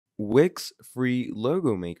Wix free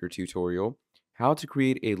logo maker tutorial, how to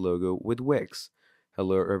create a logo with Wix.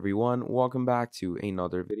 Hello everyone, welcome back to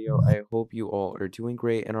another video. I hope you all are doing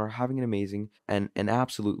great and are having an amazing and an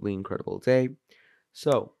absolutely incredible day.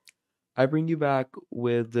 So, I bring you back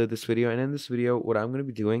with this video, and in this video what I'm going to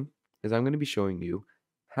be doing is I'm going to be showing you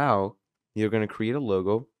how you're going to create a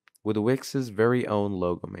logo with Wix's very own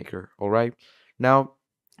logo maker, all right? Now,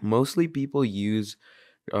 mostly people use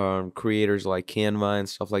creators like Canva and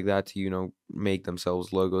stuff like that to, make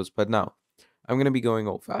themselves logos. But now I'm going to be going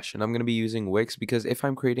old fashioned. I'm going to be using Wix because if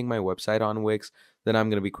I'm creating my website on Wix, then I'm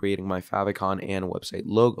going to be creating my favicon and website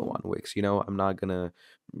logo on Wix. I'm not going to,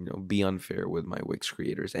 be unfair with my Wix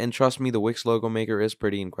creators. And trust me, the Wix logo maker is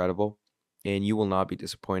pretty incredible and you will not be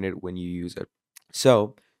disappointed when you use it.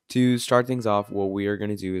 So, to start things off, what we are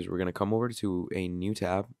going to do is we're going to come over to a new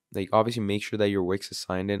tab. Like, obviously, make sure that your Wix is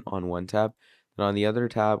signed in on one tab. And on the other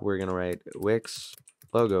tab, we're going to write Wix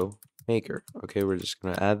logo maker. Okay, we're just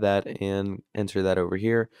going to add that and enter that over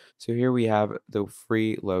here. So here we have the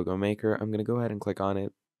free logo maker. I'm going to go ahead and click on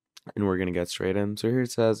it and we're going to get straight in. So here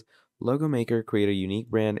it says logo maker, create a unique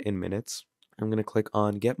brand in minutes. I'm going to click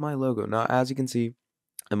on get my logo. Now, as you can see,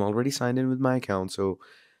 I'm already signed in with my account, so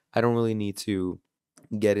I don't really need to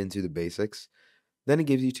get into the basics. Then it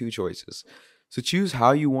gives you two choices. So choose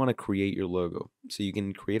how you want to create your logo. So you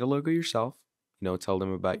can create a logo yourself, tell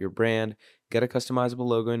them about your brand, get a customizable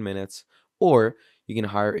logo in minutes, or you can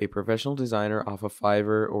hire a professional designer off of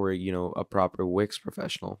Fiverr or, a proper Wix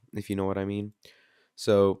professional, if you know what I mean.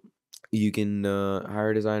 So you can hire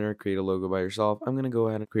a designer, create a logo by yourself. I'm going to go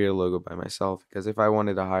ahead and create a logo by myself because if I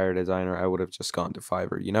wanted to hire a designer, I would have just gone to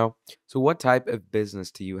Fiverr. So what type of business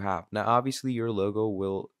do you have? Now, obviously, your logo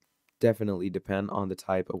will definitely depend on the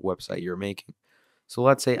type of website you're making. So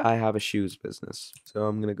let's say I have a shoes business. So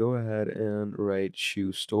I'm going to go ahead and write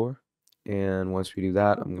shoe store. And once we do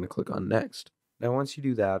that, I'm going to click on next. Now, once you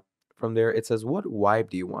do that, from there, it says, what vibe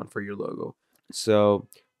do you want for your logo? So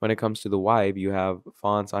when it comes to the vibe, you have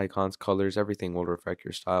fonts, icons, colors, everything will reflect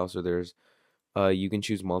your style. So you can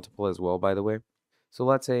choose multiple as well, by the way. So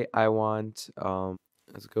let's say I want,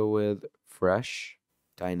 let's go with fresh,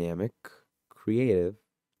 dynamic, creative,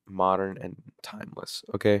 modern, and timeless.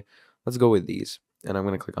 Okay, let's go with these. And I'm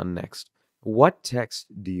going to click on next. What text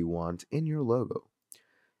do you want in your logo?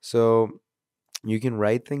 So you can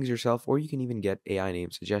write things yourself or you can even get AI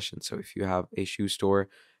name suggestions. So if you have a shoe store,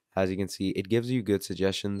 as you can see, it gives you good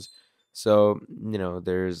suggestions. So,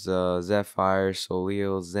 there's Zephyr,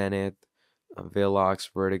 Solio, Zenith, Velox,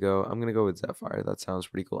 Vertigo. I'm going to go with Zephyr. That sounds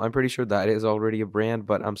pretty cool. I'm pretty sure that is already a brand,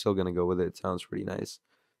 but I'm still going to go with it. It sounds pretty nice.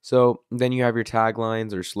 So then you have your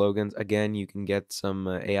taglines or slogans. Again, you can get some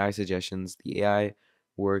AI suggestions. The AI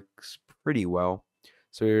works pretty well.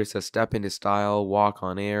 So here it says step into style, walk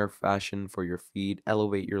on air, fashion for your feet,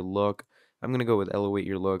 elevate your look. I'm going to go with elevate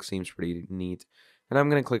your look. Seems pretty neat. And I'm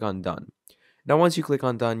going to click on done. Now, once you click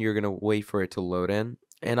on done, you're going to wait for it to load in.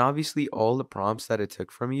 And obviously, all the prompts that it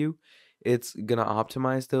took from you, it's going to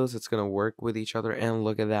optimize those. It's going to work with each other. And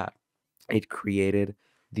look at that. It created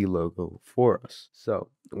the logo for us. So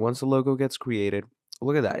once the logo gets created,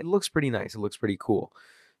 look at that. It looks pretty nice. It looks pretty cool.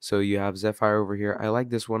 So you have Zephyr over here. I like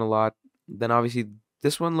this one a lot. Then obviously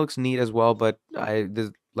this one looks neat as well, but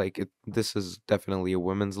this is definitely a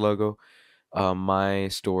women's logo. My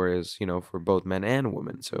store is, for both men and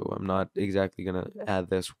women, so I'm not exactly gonna add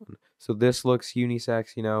this one. So this looks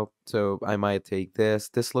unisex, so I might take this.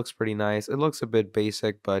 This looks pretty nice. It looks a bit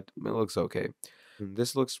basic, but it looks okay.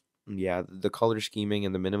 This looks, yeah, the color scheming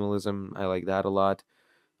and the minimalism, I like that a lot.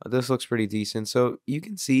 This looks pretty decent. So you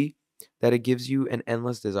can see that it gives you an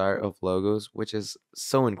endless desire of logos, which is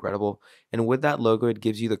so incredible. And with that logo, it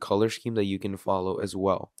gives you the color scheme that you can follow as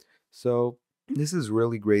well. So this is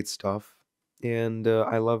really great stuff. And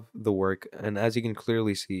I love the work. And as you can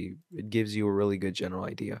clearly see, it gives you a really good general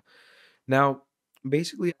idea. Now,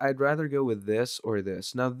 basically, I'd rather go with this or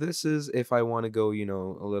this. Now, this is if I want to go,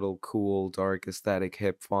 a little cool, dark, aesthetic,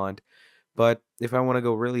 hip font. But if I want to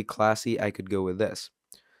go really classy, I could go with this.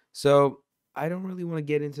 So I don't really want to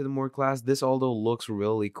get into the more class. This although looks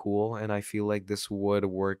really cool, and I feel like this would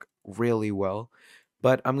work really well.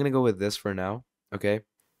 But I'm gonna go with this for now, okay?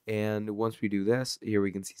 And once we do this, here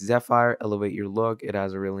we can see Zephyr, elevate your look. It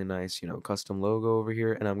has a really nice, custom logo over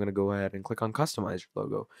here. And I'm gonna go ahead and click on customize your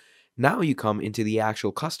logo. Now you come into the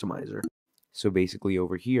actual customizer. So basically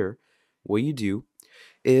over here, what you do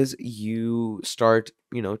is you start,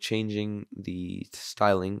 changing the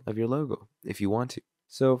styling of your logo if you want to.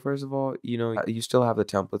 So first of all, you still have the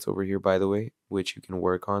templates over here, by the way, which you can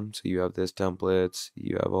work on. So you have this templates,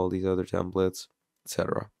 you have all these other templates,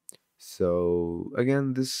 etc. So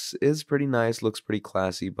again, this is pretty nice, looks pretty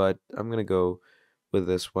classy, but I'm gonna go with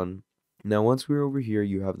this one. Now, once we're over here,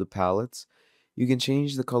 you have the palettes. You can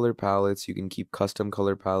change the color palettes. You can keep custom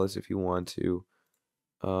color palettes if you want to.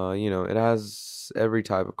 It has every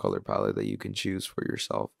type of color palette that you can choose for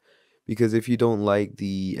yourself. Because if you don't like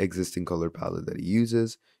the existing color palette that it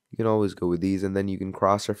uses, you can always go with these, and then you can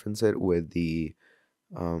cross-reference it with the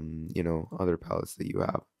other palettes that you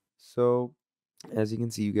have. So as you can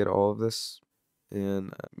see, you get all of this,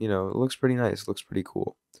 and it looks pretty nice, looks pretty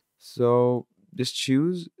cool. So just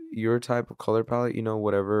choose your type of color palette,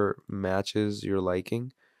 whatever matches your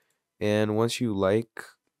liking. And once you like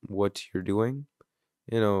what you're doing,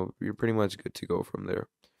 you're pretty much good to go from there.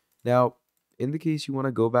 Now, in the case you want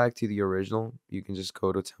to go back to the original, you can just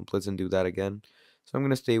go to templates and do that again. So I'm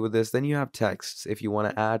going to stay with this. Then you have texts. If you want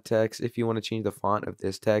to add text, if you want to change the font of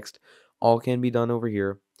this text, all can be done over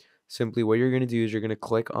here. Simply what you're going to do is you're going to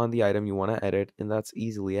click on the item you want to edit, and that's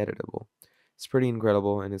easily editable. It's pretty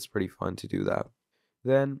incredible, and it's pretty fun to do that.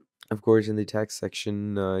 Then, of course, in the text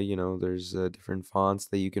section, there's different fonts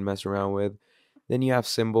that you can mess around with. Then you have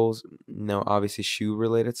symbols. Now, obviously, shoe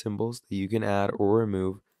related symbols that you can add or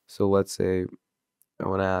remove. So let's say I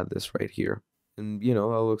want to add this right here. And,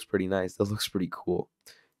 that looks pretty nice. That looks pretty cool.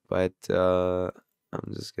 But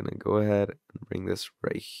I'm just going to go ahead and bring this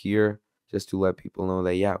right here just to let people know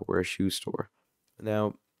that, yeah, we're a shoe store.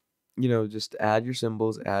 Now, just add your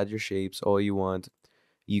symbols, add your shapes, all you want.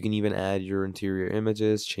 You can even add your interior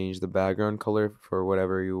images, change the background color for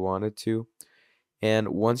whatever you want it to. And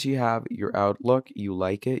once you have your outlook, you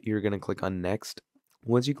like it, you're going to click on next.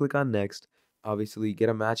 Once you click on next, obviously get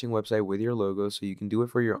a matching website with your logo so you can do it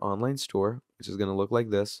for your online store, which is going to look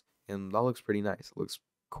like this. And that looks pretty nice. It looks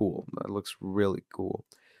cool. That looks really cool.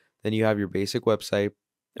 Then you have your basic website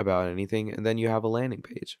about anything, and then you have a landing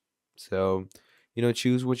page. So,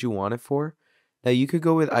 choose what you want it for. Now you could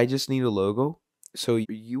go with I just need a logo. So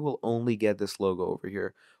you will only get this logo over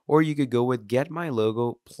here. Or you could go with get my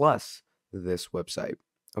logo plus this website.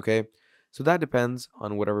 Okay. So that depends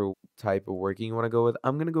on whatever type of working you want to go with.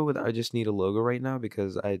 I'm going to go with I just need a logo right now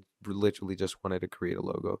because I literally just wanted to create a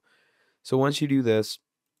logo. So once you do this,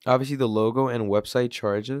 obviously the logo and website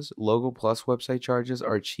charges, logo plus website charges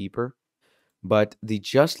are cheaper, but the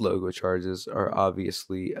just logo charges are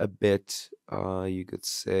obviously a bit, you could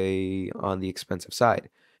say, on the expensive side.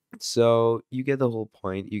 So you get the whole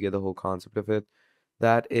point, you get the whole concept of it.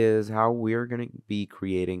 That is how we're going to be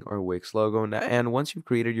creating our Wix logo. And once you've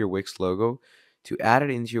created your Wix logo, to add it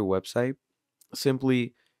into your website,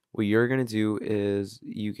 simply what you're going to do is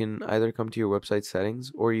you can either come to your website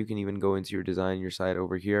settings or you can even go into your design, your site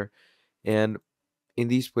over here. And in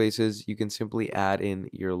these places, you can simply add in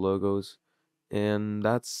your logos. And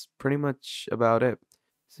that's pretty much about it.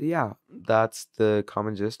 So yeah, that's the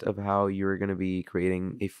common gist of how you're going to be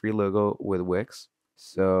creating a free logo with Wix.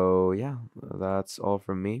 So yeah, that's all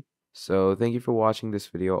from me. So thank you for watching this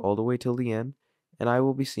video all the way till the end, and I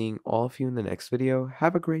will be seeing all of you in the next video.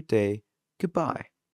 Have a great day. Goodbye.